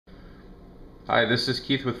Hi, this is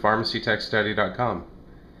Keith with Pharmacy-Tech-Study.com,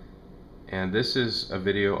 and this is a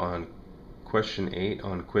video on question 8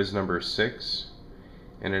 on quiz number 6,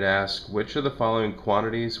 and it asks which of the following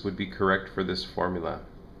quantities would be correct for this formula,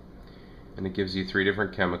 and it gives you 3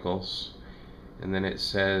 different chemicals, and then it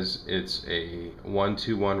says it's a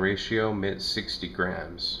 1-to-1 ratio, mid 60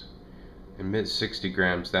 grams, and mid 60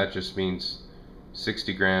 grams, that just means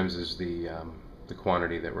 60 grams is the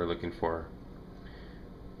quantity that we're looking for.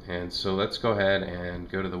 And so let's go ahead and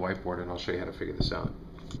go to the whiteboard and I'll show you how to figure this out.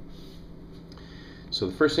 So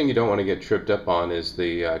the first thing you don't want to get tripped up on is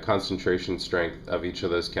the concentration strength of each of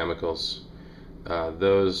those chemicals.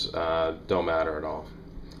 Those don't matter at all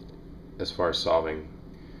as far as solving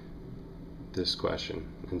this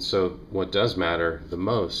question. And so what does matter the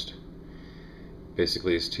most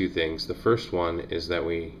basically is 2 things. The first one is that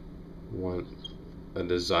we want a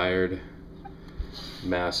desired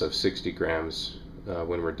mass of 60 grams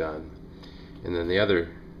when we're done. And then the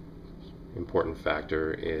other important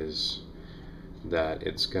factor is that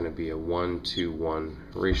it's going to be a 1-to-1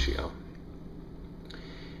 ratio.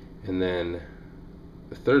 And then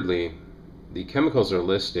thirdly, the chemicals are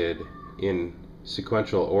listed in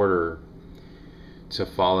sequential order to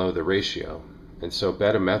follow the ratio. And so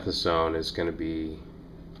betamethasone is going to be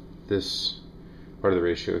this part of the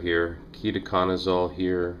ratio here, ketoconazole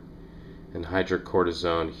here, and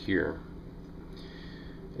hydrocortisone here.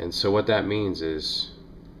 And so what that means is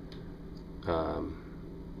when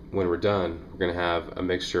we're done, we're going to have a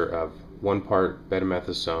mixture of 1 part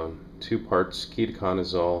betamethasone, 2 parts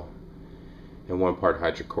ketoconazole, and 1 part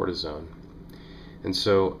hydrocortisone. And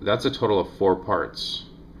so that's a total of 4 parts.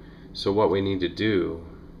 So what we need to do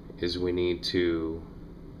is we need to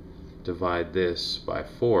divide this by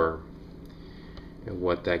 4, and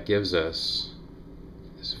what that gives us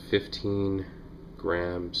is 15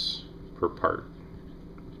 grams per part.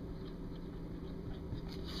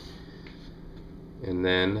 And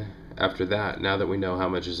then after that, now that we know how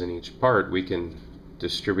much is in each part, we can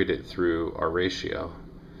distribute it through our ratio.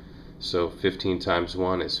 So 15 times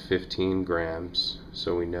 1 is 15 grams.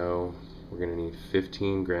 So we know we're going to need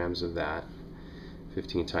 15 grams of that.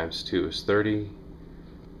 15 times 2 is 30.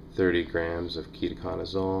 30 grams of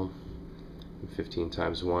ketoconazole. And 15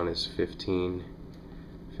 times 1 is 15.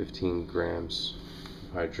 15 grams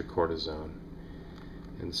of hydrocortisone.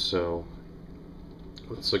 And so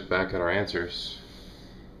let's look back at our answers.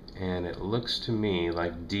 And it looks to me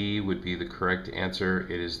like D would be the correct answer.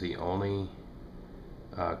 It is the only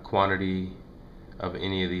quantity of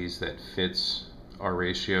any of these that fits our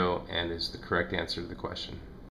ratio and is the correct answer to the question.